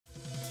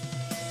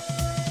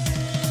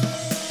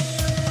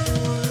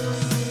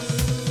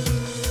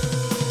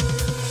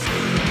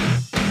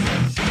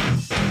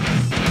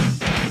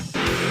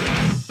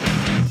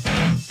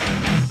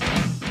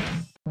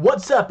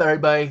What's up,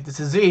 everybody? This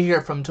is Z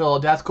here from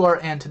Total Deathcore,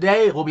 and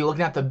today we'll be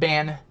looking at the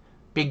band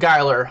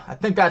Beguiler. I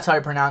think that's how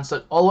you pronounce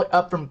it. All the way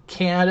up from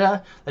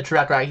Canada. The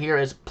track right here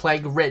is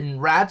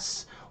Plague-Ridden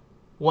Rats.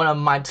 One of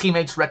my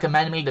teammates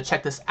recommended me to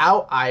check this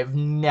out. I've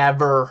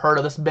never heard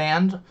of this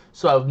band,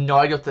 so I have no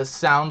idea what this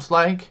sounds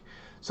like.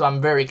 So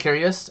I'm very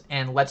curious,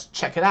 and let's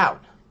check it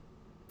out.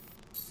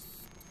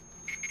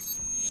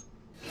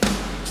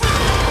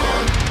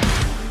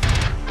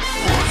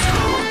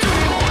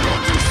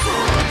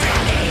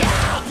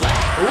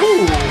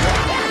 Ooh.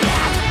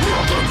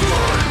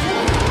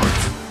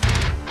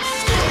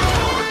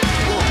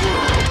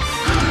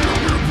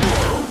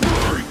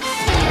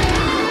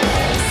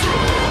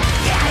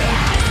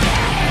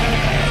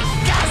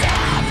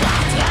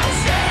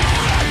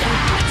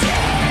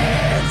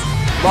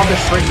 Love the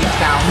shrinking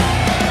sound.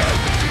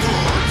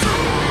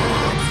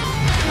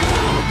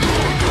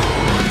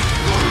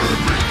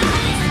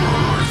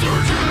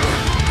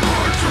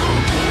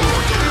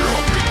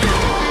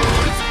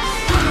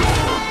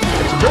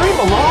 It's very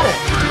melodic.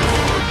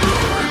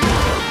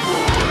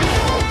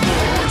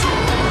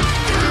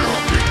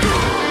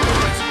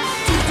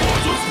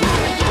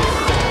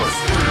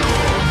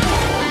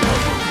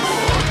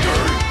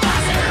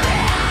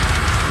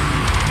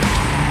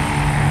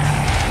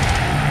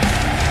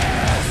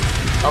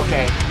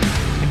 Okay,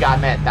 I gotta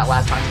admit, that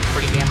last line's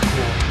pretty damn cool.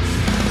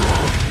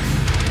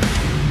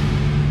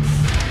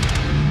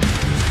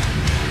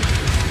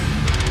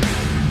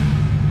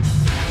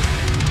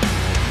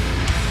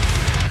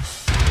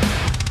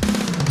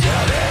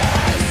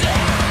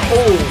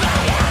 Oh!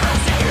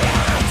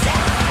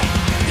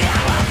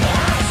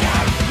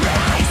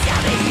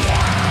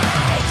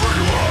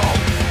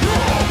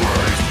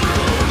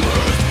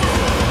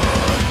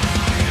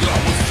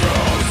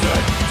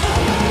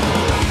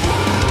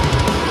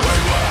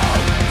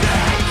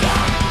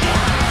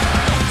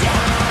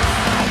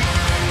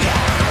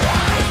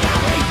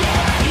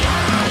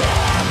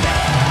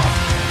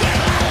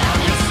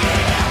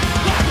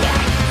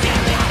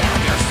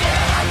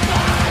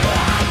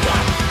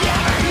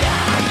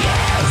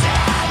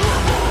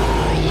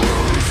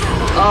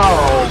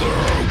 Oh,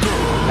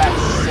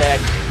 that's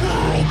sick.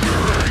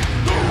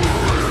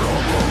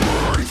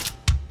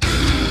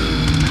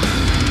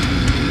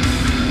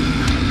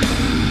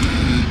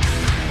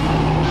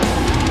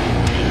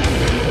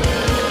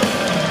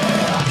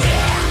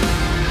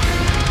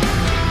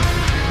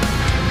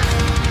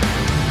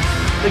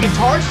 The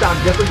guitars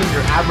sound different than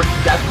your average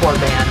deathcore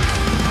band.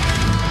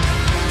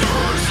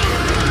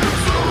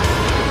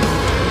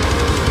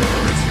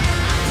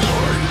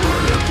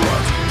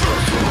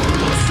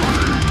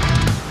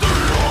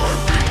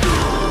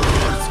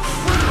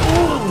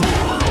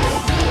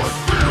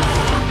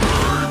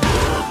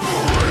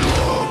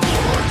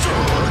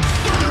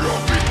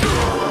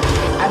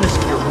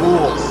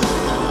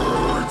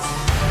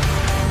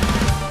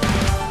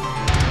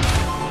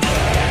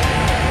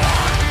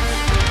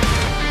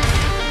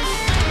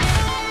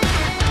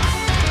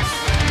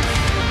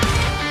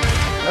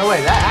 Oh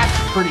wait, that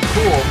act's pretty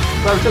cool.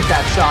 Whoever took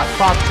that shot,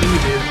 props to you,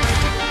 dude.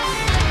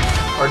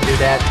 Or do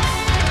that.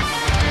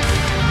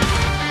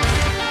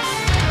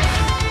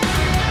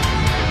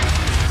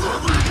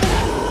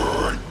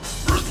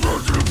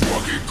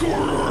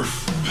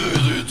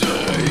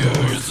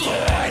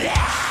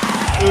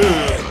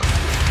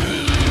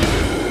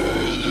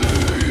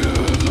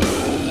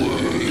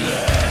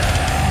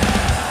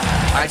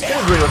 I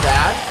can agree with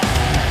that.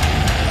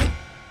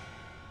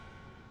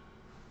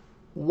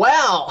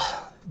 Well,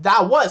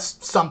 that was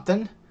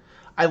something.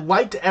 I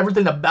liked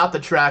everything about the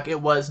track. It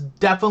was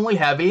definitely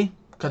heavy,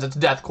 because it's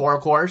deathcore,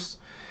 of course.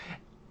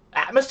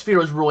 Atmosphere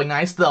was really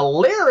nice. The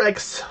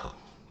lyrics,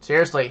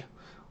 seriously,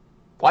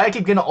 why I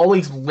keep getting all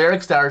these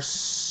lyrics that are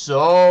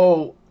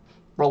so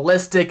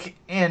realistic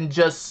and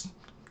just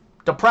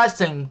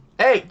depressing.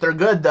 Hey, they're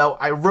good though.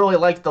 I really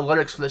liked the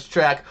lyrics for this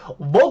track.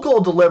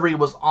 Vocal delivery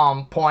was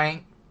on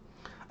point.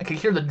 I could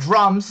hear the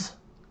drums,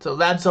 so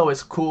that's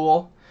always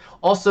cool.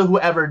 Also,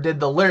 whoever did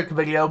the lyric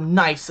video,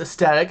 nice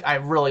aesthetic. I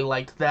really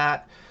liked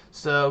that.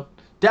 So,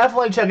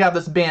 definitely check out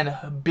this band,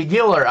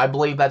 Beguiler, I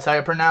believe that's how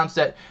you pronounce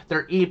it.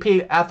 Their EP,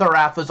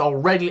 Atharath, is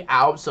already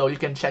out, so you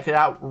can check it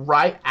out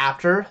right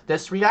after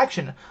this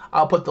reaction.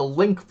 I'll put the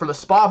link for the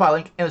Spotify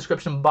link in the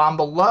description bomb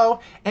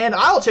below, and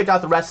I'll check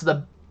out the rest of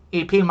the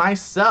EP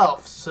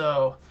myself.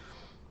 So,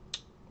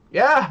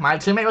 yeah, my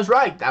teammate was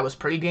right. That was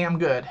pretty damn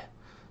good.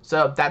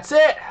 So, that's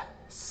it.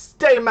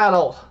 Stay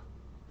metal.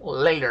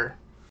 Later.